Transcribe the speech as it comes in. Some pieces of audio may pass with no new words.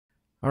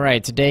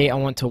Alright, today I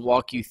want to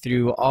walk you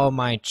through all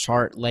my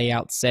chart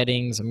layout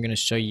settings. I'm going to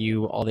show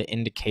you all the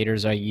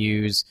indicators I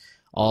use,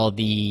 all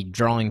the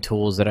drawing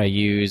tools that I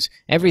use,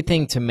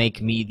 everything to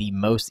make me the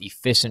most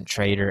efficient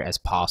trader as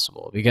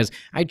possible, because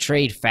I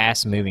trade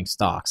fast moving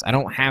stocks. I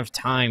don't have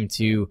time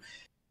to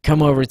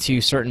come over to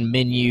certain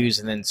menus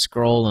and then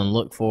scroll and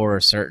look for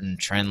a certain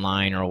trend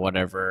line or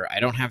whatever.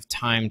 I don't have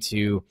time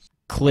to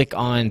click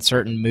on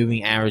certain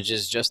moving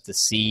averages just to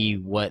see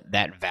what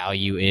that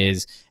value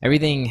is.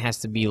 Everything has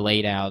to be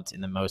laid out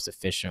in the most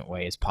efficient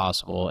way as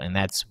possible, and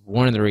that's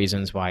one of the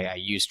reasons why I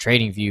use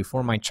TradingView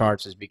for my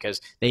charts, is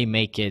because they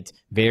make it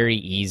very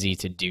easy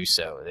to do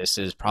so. This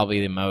is probably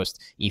the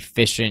most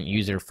efficient,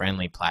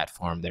 user-friendly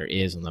platform there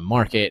is on the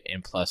market,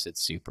 and plus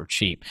it's super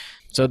cheap.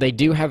 So they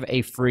do have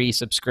a free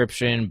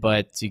subscription,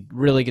 but to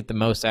really get the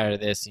most out of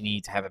this, you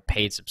need to have a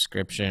paid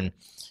subscription.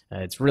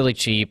 It's really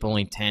cheap,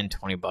 only 10,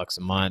 20 bucks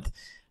a month.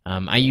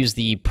 I use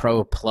the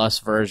Pro Plus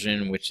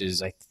version, which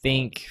is, I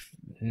think,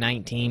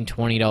 $19,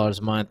 $20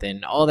 a month,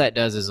 and all that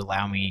does is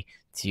allow me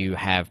to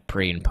have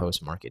pre and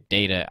post market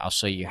data. I'll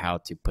show you how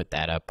to put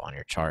that up on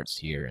your charts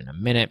here in a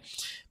minute,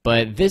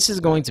 but this is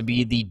going to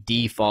be the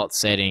default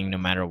setting no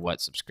matter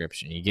what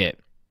subscription you get.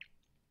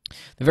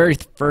 The very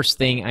first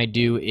thing I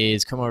do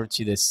is come over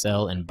to this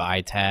sell and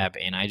buy tab,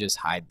 and I just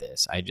hide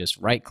this. I just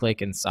right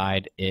click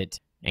inside it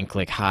and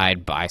click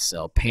hide buy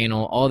sell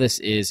panel. All this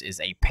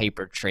is a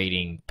paper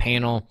trading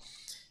panel.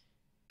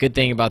 Good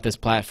thing about this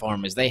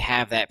platform is they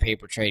have that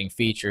paper trading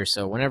feature,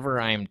 so whenever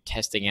I'm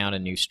testing out a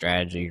new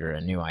strategy or a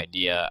new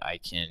idea, I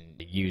can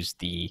use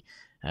the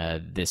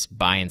this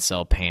buy and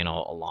sell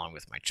panel along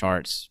with my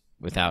charts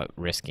without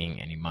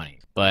risking any money.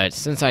 But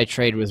since I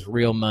trade with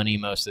real money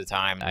most of the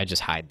time, I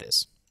just hide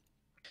this.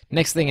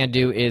 Next thing I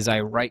do is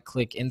I right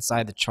click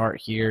inside the chart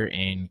here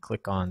and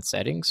click on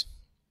settings.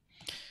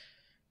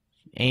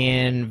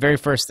 And very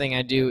first thing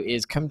I do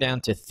is come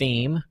down to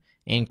theme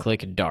and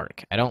click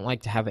dark. I don't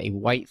like to have a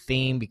white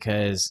theme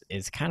because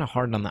it's kind of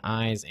hard on the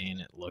eyes and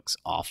it looks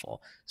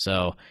awful.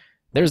 So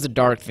there's the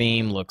dark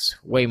theme, looks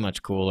way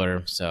much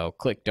cooler. So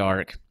click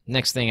dark.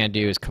 Next thing I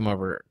do is come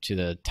over to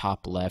the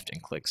top left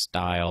and click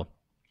style.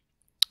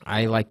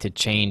 I like to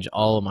change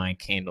all of my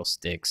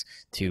candlesticks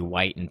to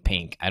white and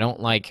pink. I don't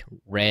like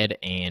red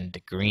and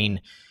green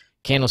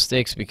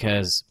candlesticks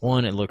because,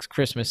 one, it looks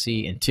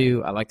Christmassy, and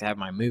two, I like to have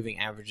my moving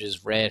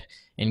averages red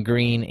and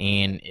green,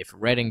 and if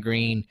red and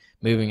green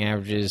moving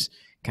averages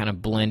kind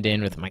of blend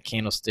in with my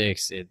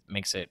candlesticks, it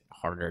makes it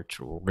harder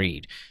to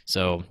read.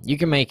 So you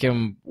can make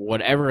them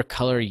whatever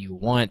color you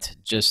want,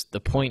 just the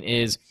point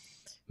is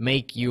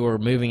make your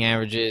moving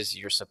averages,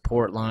 your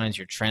support lines,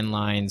 your trend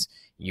lines,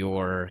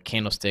 your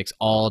candlesticks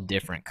all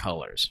different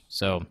colors.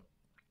 So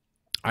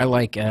I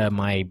like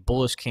my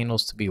bullish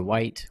candles to be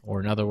white, or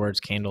in other words,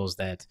 candles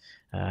that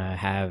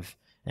have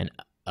an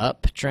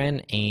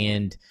uptrend,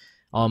 and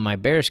all my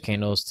bearish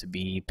candles to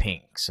be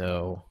pink,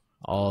 so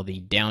all the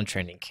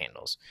downtrending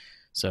candles.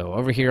 So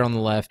over here on the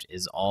left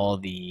is all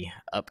the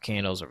up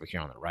candles, over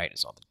here on the right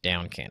is all the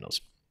down candles.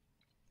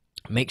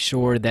 Make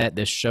sure that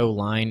the show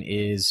line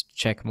is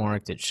check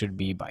marked. It should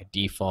be by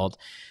default.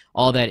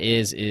 All that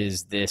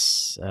is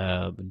this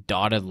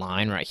dotted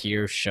line right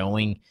here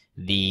showing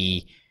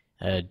the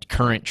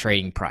current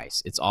trading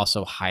price. It's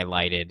also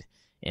highlighted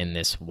in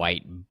this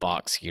white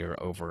box here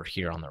over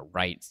here on the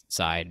right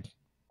side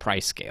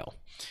price scale.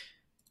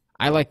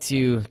 I like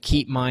to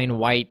keep mine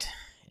white.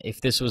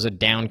 If this was a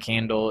down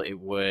candle, it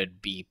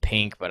would be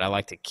pink, but I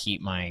like to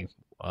keep my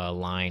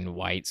line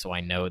white so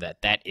I know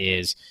that that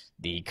is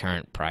the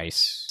current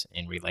price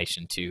in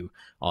relation to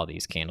all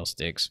these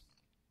candlesticks.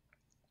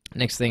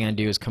 Next thing I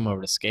do is come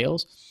over to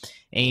scales,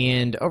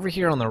 and over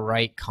here on the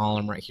right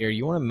column right here,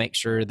 you want to make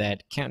sure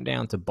that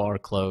countdown to bar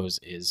close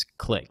is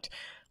clicked.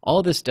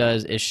 All this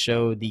does is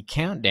show the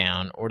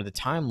countdown or the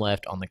time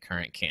left on the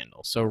current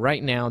candle. So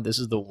right now, this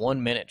is the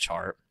 1 minute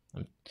chart.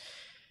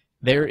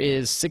 There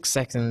is 6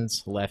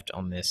 seconds left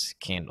on this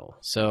candle.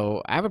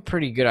 So I have a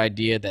pretty good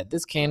idea that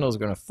this candle is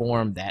going to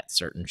form that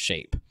certain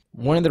shape.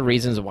 One of the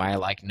reasons why I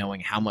like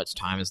knowing how much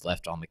time is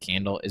left on the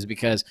candle is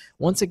because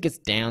once it gets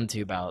down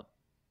to about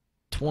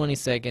 20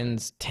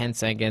 seconds, 10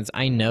 seconds,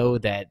 I know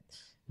that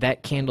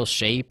that candle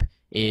shape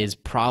is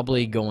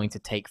probably going to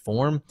take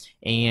form.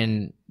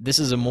 And this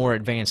is a more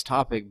advanced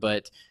topic,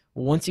 but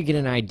once you get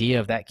an idea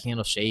of that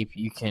candle shape,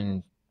 you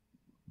can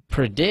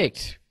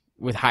predict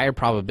with higher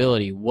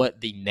probability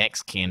what the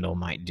next candle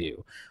might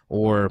do,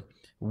 or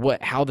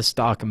how the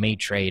stock may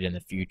trade in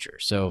the future.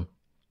 So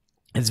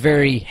it's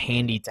very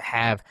handy to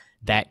have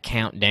that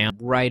countdown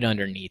right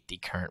underneath the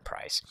current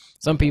price.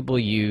 Some people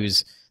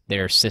use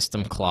their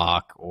system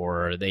clock,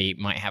 or they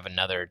might have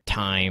another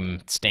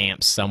time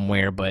stamp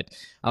somewhere, but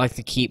I like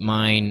to keep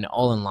mine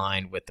all in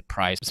line with the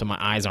price so my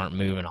eyes aren't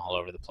moving all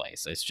over the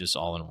place. It's just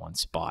all in one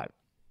spot.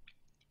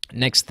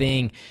 Next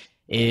thing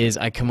is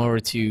I come over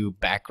to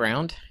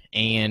background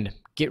and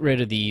get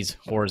rid of these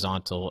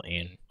horizontal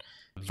and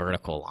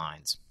vertical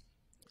lines.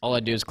 All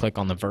I do is click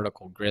on the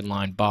vertical grid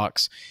line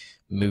box,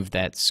 move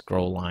that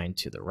scroll line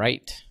to the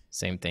right.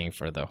 Same thing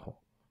for the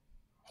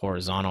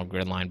horizontal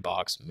grid line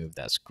box, move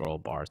that scroll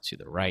bar to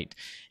the right.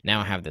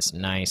 Now I have this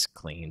nice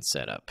clean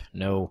setup.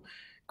 No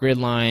grid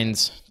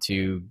lines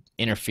to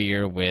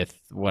interfere with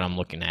what I'm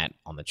looking at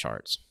on the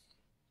charts.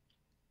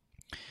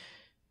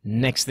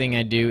 Next thing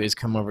I do is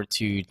come over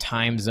to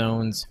time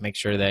zones. Make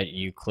sure that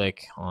you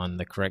click on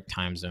the correct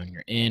time zone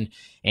you're in.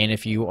 And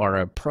if you are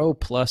a Pro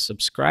Plus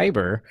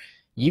subscriber,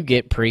 you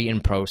get pre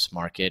and post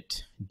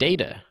market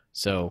data.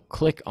 So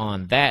click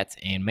on that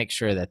and make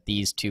sure that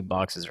these two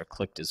boxes are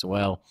clicked as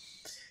well.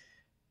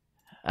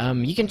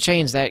 You can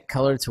change that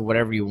color to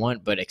whatever you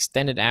want, but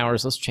extended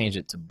hours, let's change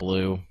it to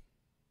blue.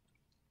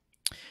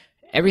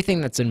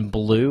 Everything that's in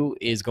blue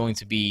is going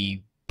to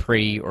be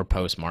pre or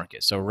post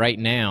market. So right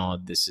now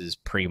this is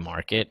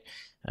pre-market.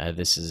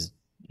 This is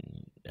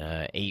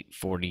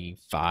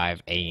 8:45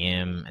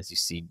 a.m. as you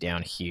see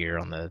down here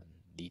on the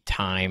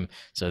time.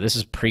 So this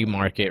is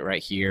pre-market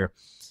right here,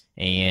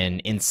 and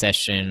in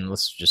session,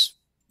 let's just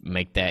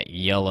make that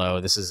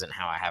yellow. This isn't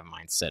how I have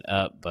mine set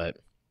up, but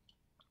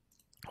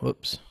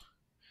whoops.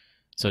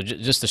 So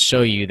just to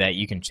show you that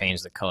you can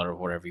change the color of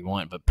whatever you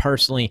want. But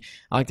personally,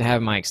 I like to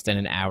have my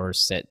extended hours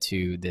set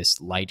to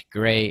this light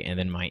gray, and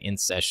then my in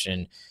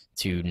session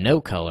to no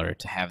color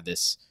to have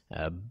this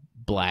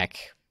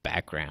black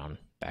background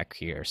back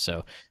here.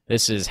 So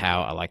this is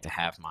how I like to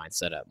have mine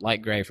set up.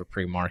 Light gray for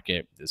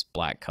pre-market, this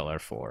black color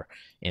for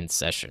in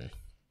session.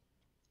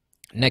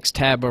 Next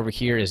tab over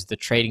here is the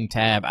trading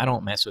tab. I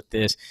don't mess with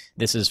this.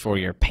 This is for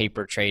your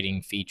paper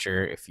trading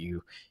feature. If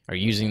you are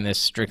using this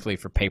strictly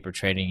for paper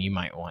trading, you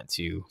might want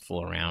to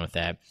fool around with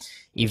that.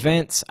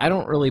 Events, I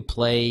don't really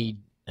play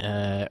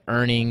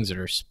earnings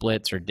or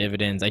splits or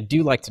dividends. I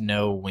do like to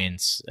know when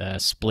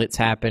splits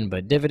happen,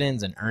 but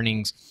dividends and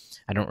earnings,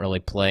 I don't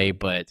really play.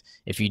 But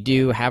if you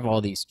do, have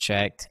all these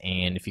checked,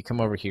 and if you come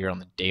over here on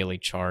the daily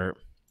chart,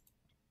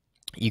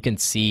 you can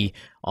see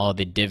all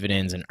the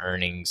dividends and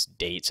earnings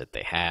dates that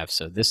they have.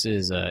 So this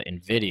is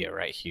NVIDIA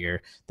right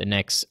here. The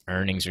next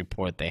earnings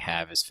report they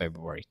have is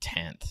February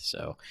 10th.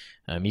 So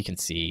you can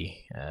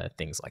see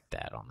things like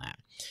that on that.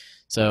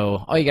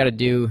 So all you got to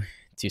do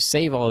to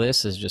save all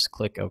this is just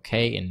click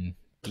OK, and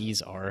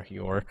these are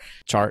your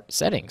chart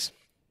settings.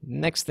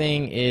 Next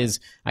thing is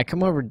I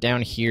come over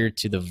down here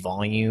to the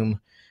volume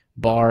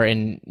bar,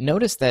 and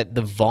notice that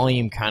the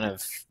volume kind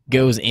of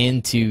goes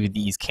into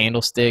these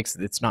candlesticks.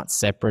 It's not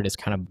separate, it's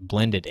kind of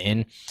blended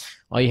in.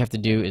 All you have to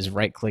do is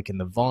right click in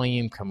the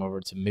volume, come over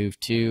to move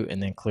to,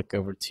 and then click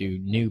over to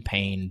new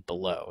pane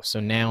below. So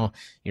now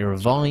your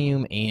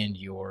volume and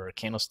your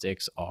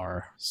candlesticks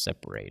are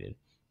separated.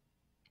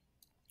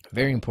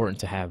 Very important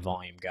to have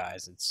volume,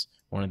 guys. It's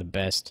one of the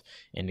best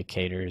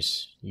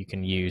indicators you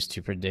can use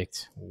to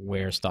predict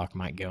where stock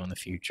might go in the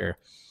future.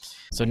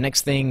 So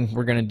next thing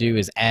we're going to do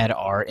is add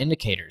our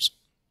indicators.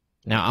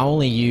 Now I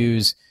only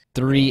use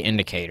 3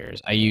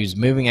 indicators. I use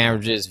moving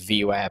averages,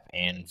 VWAP,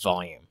 and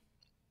volume.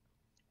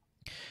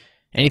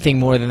 Anything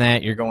more than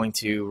that, you're going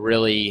to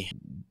really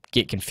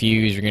get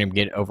confused, you're going to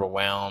get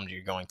overwhelmed,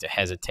 you're going to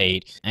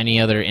hesitate. Any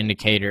other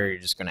indicator,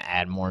 you're just going to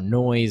add more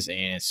noise,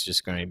 and it's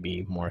just going to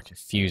be more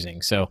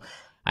confusing. So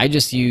I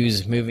just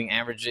use moving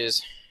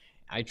averages.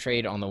 I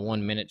trade on the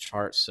 1 minute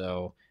chart,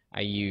 so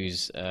I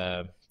use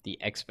the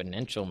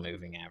exponential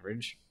moving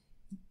average.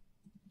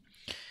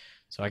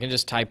 So I can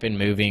just type in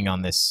moving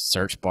on this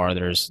search bar.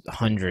 There's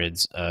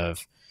hundreds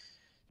of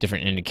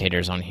different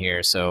indicators on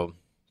here. So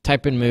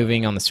type in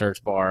moving on the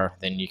search bar,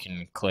 then you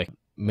can click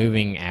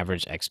moving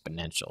average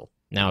exponential.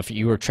 Now, if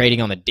you were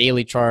trading on the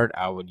daily chart,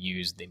 I would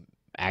use the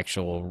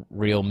actual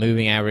real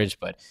moving average,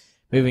 but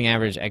moving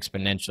average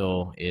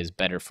exponential is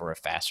better for a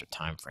faster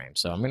time frame.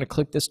 So I'm going to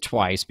click this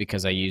twice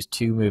because I use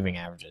 2 moving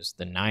averages,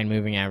 the 9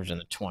 moving average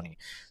and the 20.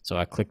 So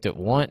I clicked it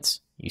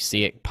once. You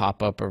see it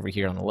pop up over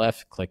here on the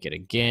left. Click it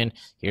again.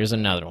 Here's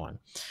another one.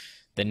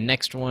 The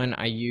next one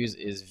I use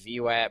is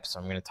VWAP. So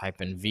I'm going to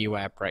type in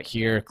VWAP right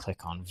here.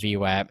 Click on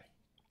VWAP.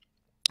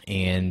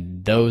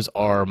 And those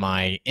are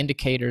my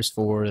indicators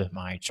for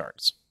my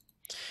charts.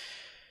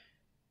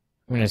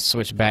 I'm going to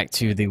switch back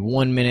to the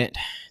 1 minute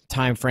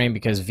time frame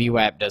because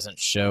VWAP doesn't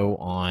show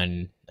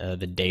on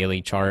the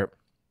daily chart.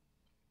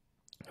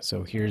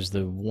 So here's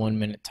the 1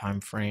 minute time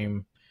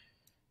frame.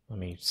 Let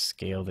me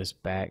scale this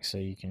back so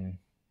you can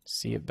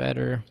see it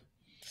better.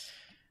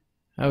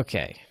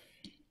 Okay,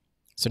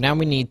 so now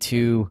we need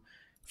to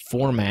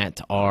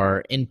format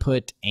our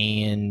input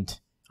and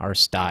our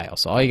style.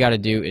 So all you got to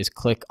do is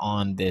click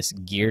on this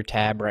gear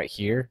tab right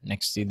here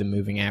next to the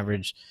moving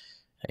average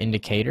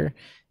indicator.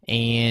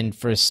 And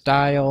for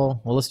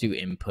style, well, let's do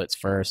inputs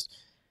first.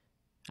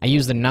 I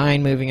use the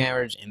 9 moving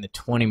average and the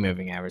 20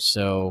 moving average.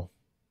 So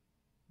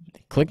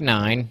click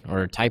 9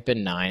 or type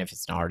in 9 if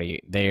it's not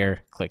already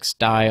there. Click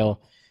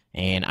style.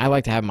 And I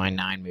like to have my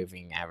 9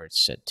 moving average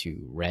set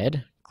to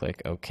red.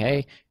 Click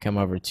OK. Come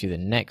over to the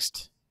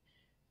next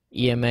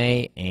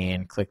EMA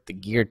and click the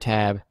gear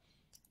tab.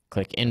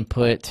 Click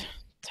input,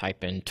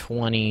 type in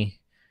 20,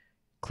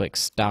 click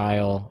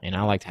style, and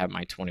I like to have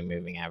my 20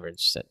 moving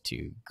average set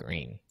to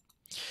green.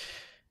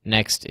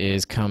 Next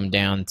is come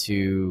down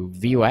to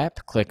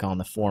VWAP, click on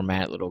the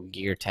format little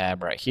gear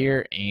tab right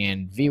here,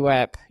 and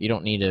VWAP, you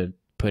don't need to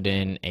put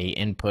in a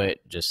input,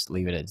 just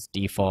leave it as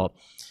default.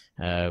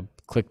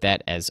 Click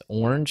that as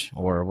orange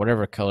or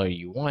whatever color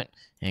you want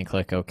and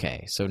click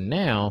OK. So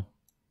now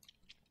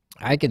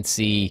I can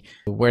see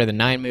where the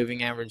 9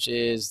 moving average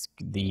is,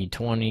 the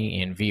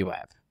 20, and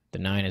VWAP. The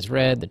 9 is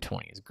red, the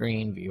 20 is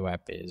green, VWAP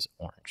is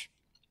orange.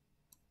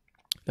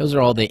 Those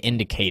are all the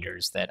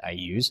indicators that I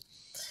use.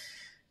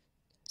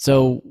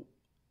 So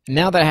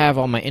now that I have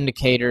all my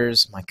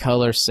indicators, my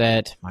color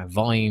set, my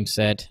volume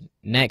set,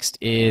 next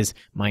is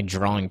my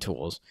drawing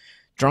tools.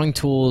 Drawing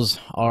tools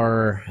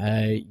are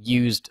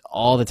used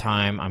all the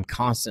time. I'm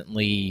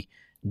constantly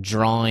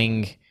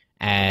drawing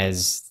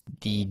as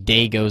the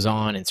day goes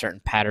on and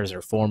certain patterns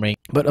are forming.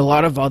 But a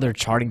lot of other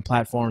charting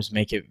platforms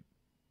make it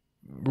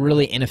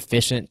really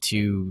inefficient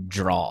to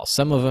draw.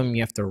 Some of them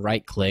you have to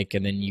right click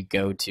and then you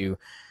go to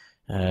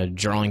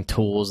drawing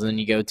tools, and then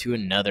you go to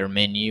another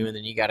menu, and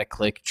then you got to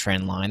click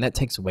trend line. That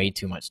takes way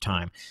too much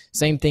time.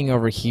 Same thing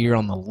over here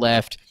on the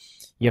left.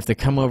 You have to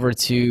come over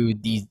to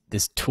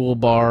this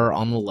toolbar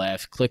on the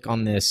left, click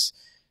on this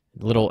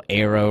little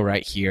arrow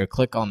right here,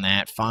 click on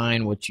that,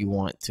 find what you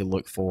want to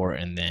look for,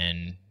 and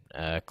then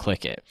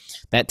click it.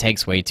 That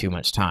takes way too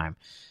much time.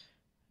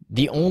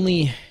 The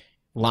only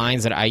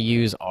lines that I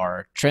use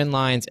are trend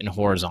lines and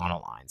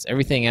horizontal lines.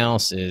 Everything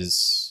else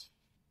is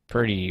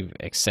pretty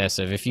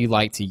excessive. If you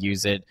like to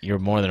use it, you're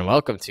more than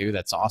welcome to.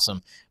 That's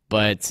awesome.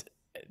 But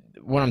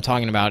what I'm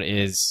talking about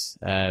is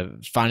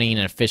finding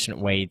an efficient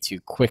way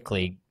to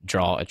quickly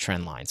draw a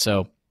trend line.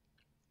 So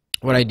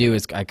what I do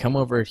is I come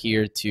over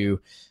here to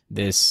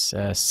this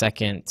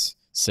second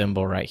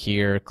symbol right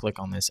here, click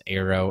on this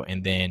arrow,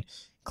 and then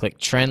click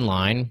trend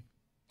line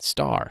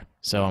star.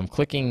 So I'm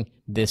clicking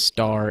this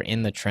star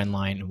in the trend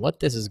line. What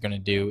this is going to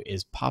do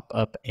is pop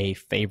up a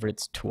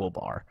favorites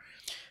toolbar.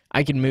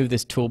 I can move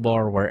this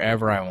toolbar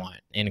wherever I want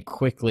and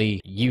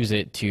quickly use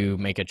it to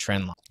make a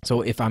trend line.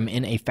 So if I'm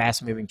in a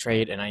fast moving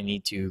trade and I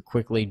need to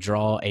quickly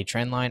draw a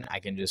trend line,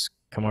 I can just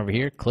come over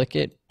here, click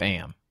it,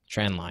 bam,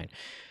 trend line.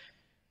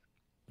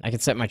 I can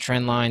set my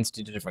trend lines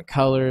to different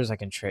colors. I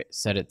can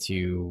set it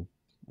to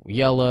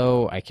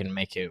yellow. I can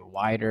make it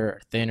wider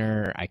or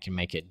thinner. I can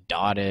make it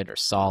dotted or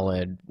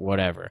solid,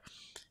 whatever.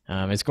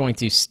 It's going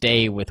to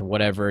stay with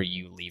whatever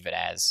you leave it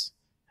as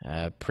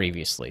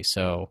previously.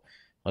 So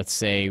let's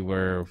say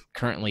we're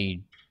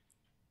currently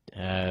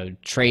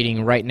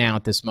trading right now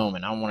at this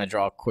moment. I want to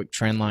draw a quick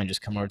trend line.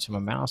 Just come over to my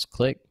mouse,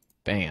 click,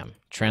 bam,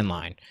 trend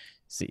line.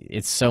 See,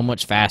 it's so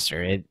much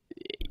faster.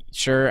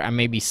 Sure, I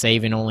may be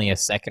saving only a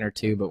second or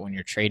two, but when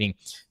you're trading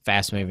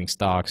fast-moving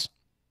stocks,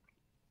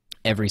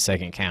 every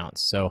second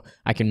counts. So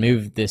I can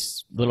move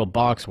this little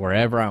box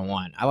wherever I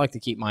want. I like to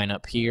keep mine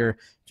up here.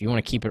 If you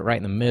want to keep it right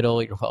in the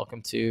middle, you're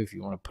welcome to. If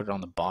you want to put it on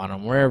the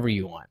bottom, wherever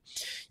you want.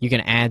 You can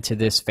add to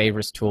this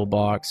favorites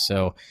toolbox.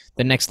 So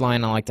the next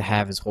line I like to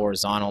have is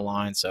horizontal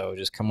line. So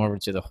just come over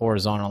to the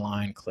horizontal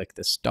line, click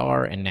the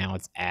star, and now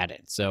it's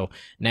added. So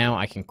now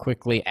I can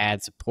quickly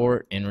add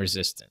support and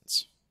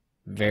resistance.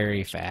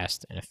 Very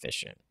fast and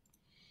efficient.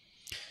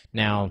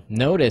 Now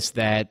notice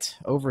that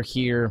over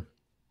here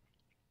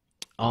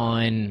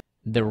on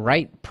the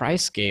right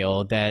price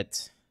scale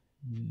that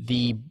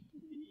the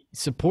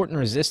support and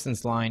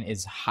resistance line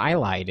is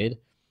highlighted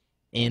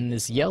in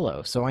this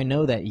yellow. So I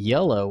know that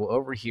yellow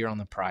over here on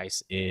the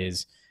price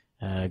is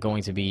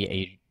going to be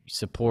a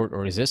support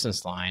or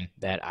resistance line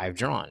that I've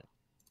drawn.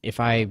 If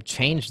I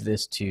change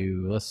this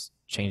to, let's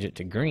change it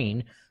to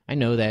green, I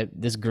know that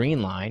this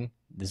green line,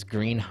 this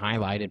green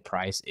highlighted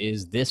price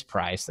is this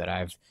price that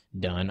I've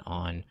done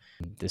on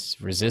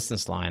this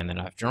resistance line that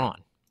I've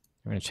drawn.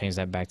 We're going to change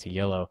that back to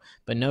yellow.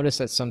 But notice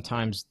that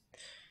sometimes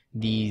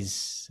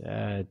these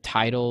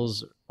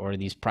titles or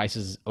these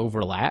prices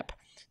overlap.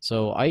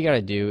 So all you got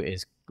to do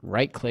is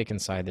right click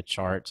inside the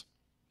chart,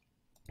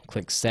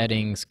 click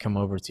settings, come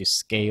over to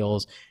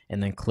scales,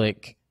 and then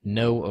click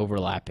no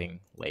overlapping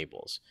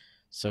labels.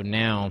 So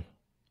now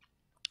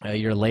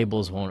your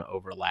labels won't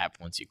overlap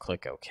once you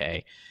click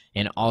OK.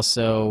 And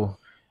also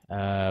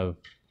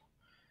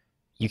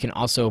you can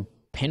also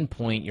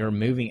pinpoint your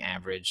moving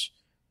average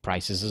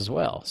prices as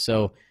well.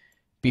 So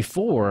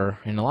before,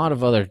 and a lot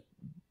of other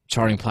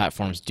charting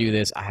platforms do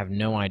this, I have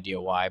no idea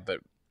why,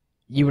 but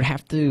you would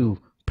have to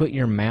put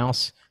your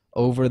mouse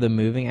over the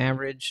moving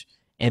average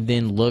and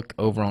then look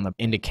over on the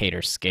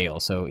indicator scale.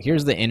 So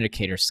here's the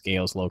indicator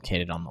scales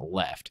located on the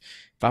left.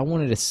 If I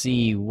wanted to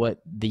see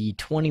what the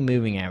 20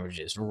 moving average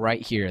is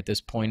right here at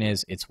this point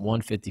is, it's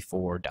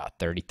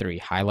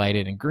 154.33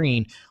 highlighted in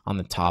green on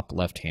the top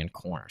left hand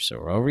corner. So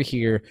over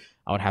here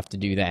I would have to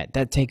do that.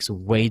 That takes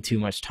way too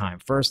much time.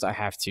 First I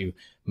have to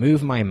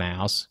move my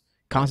mouse,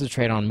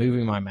 concentrate on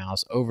moving my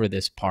mouse over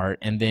this part,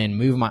 and then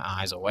move my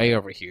eyes away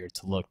over here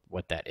to look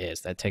what that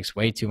is. That takes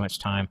way too much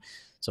time.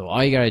 So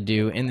all you got to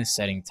do in the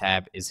setting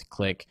tab is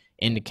click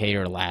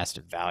indicator last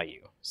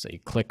value. So you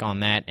click on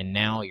that, and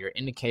now your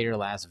indicator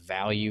last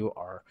value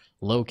are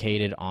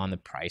located on the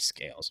price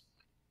scales.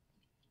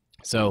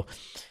 So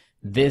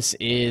this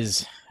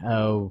is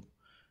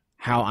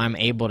how I'm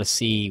able to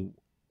see,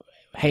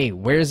 hey,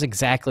 where's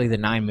exactly the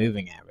 9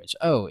 moving average?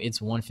 Oh, it's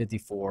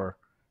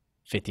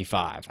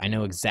 154.55. I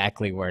know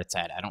exactly where it's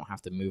at. I don't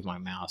have to move my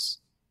mouse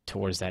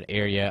towards that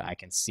area. I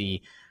can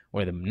see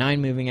where the 9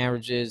 moving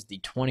average is, the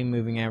 20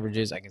 moving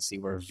averages. I can see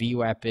where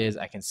VWAP is.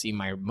 I can see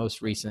my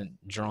most recent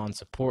drawn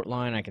support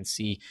line. I can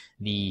see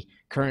the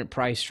current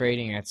price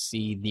trading. I can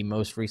see the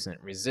most recent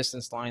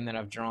resistance line that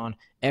I've drawn.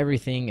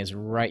 Everything is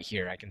right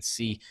here. I can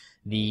see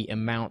the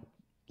amount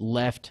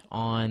left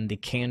on the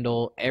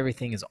candle.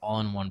 Everything is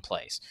all in one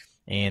place.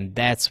 And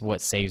that's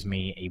what saves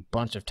me a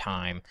bunch of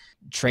time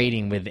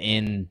trading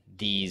within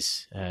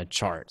these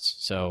charts.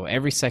 So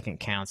every second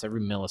counts,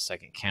 every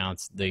millisecond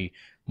counts. The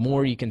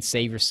more you can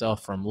save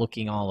yourself from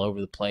looking all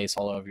over the place,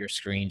 all over your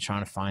screen,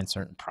 trying to find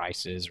certain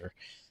prices or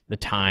the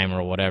time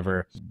or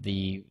whatever,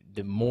 the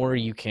more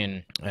you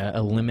can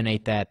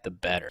eliminate that, the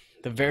better.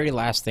 The very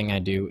last thing I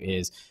do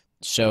is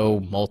show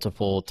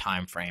multiple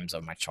time frames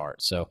of my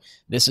chart. So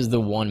this is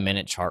the 1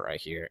 minute chart right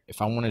here. If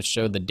I want to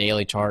show the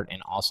daily chart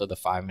and also the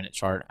 5 minute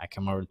chart, I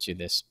come over to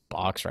this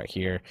box right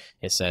here.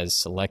 It says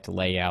select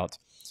layout.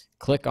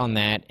 Click on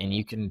that and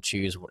you can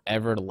choose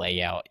whatever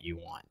layout you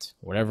want,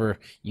 whatever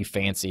you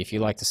fancy. If you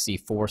like to see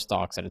 4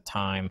 stocks at a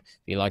time,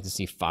 if you like to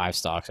see 5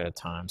 stocks at a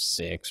time,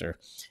 6 or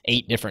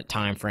 8 different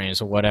time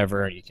frames or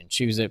whatever, you can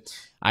choose it.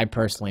 I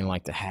personally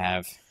like to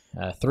have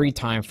 3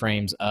 time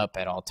frames up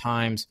at all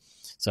times.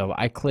 So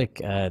I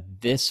click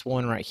this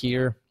one right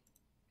here,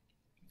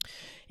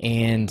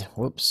 and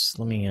whoops,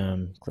 let me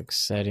click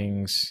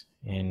settings.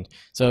 And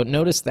so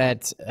notice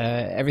that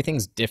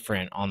everything's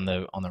different on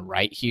the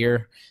right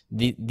here.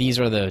 These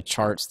are the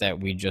charts that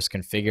we just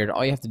configured.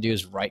 All you have to do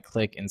is right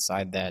click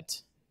inside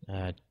that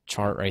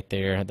chart right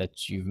there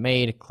that you've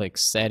made, click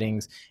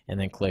settings, and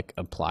then click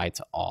apply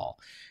to all.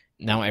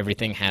 Now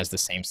everything has the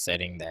same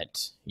setting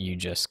that you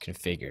just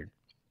configured.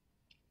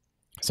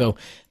 So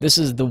this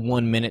is the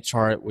 1 minute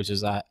chart, which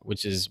is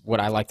what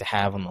I like to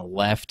have on the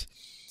left.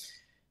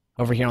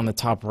 Over here on the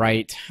top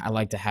right, I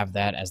like to have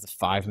that as the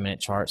 5 minute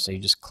chart. So you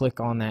just click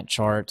on that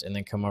chart and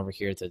then come over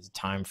here to the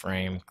time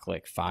frame,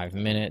 click 5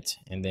 minute,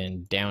 and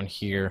then down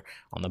here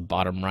on the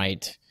bottom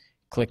right,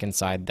 click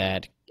inside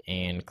that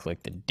and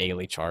click the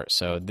daily chart.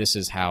 So this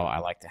is how I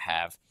like to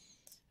have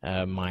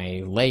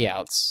my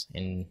layouts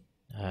and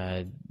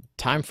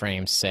time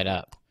frames set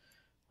up.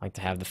 I like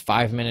to have the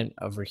 5 minute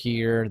over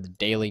here, the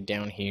daily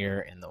down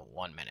here, and the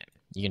 1 minute.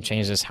 You can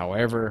change this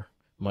however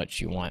much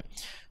you want.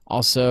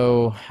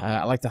 Also,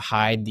 I like to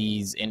hide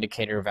these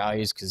indicator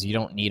values because you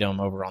don't need them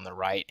over on the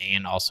right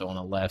and also on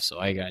the left. So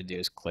all you gotta do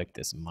is click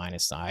this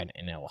minus sign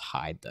and it will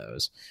hide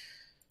those.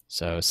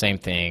 So same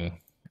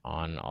thing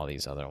on all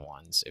these other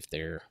ones. If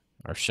they are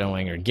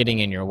showing or getting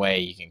in your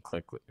way, you can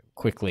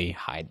quickly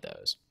hide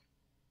those.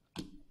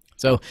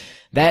 So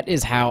that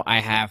is how I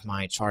have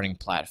my charting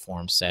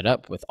platform set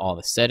up with all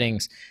the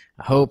settings.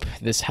 I hope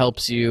this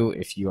helps you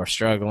if you are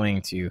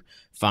struggling to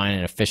find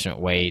an efficient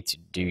way to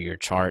do your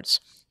charts.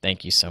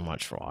 Thank you so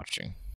much for watching.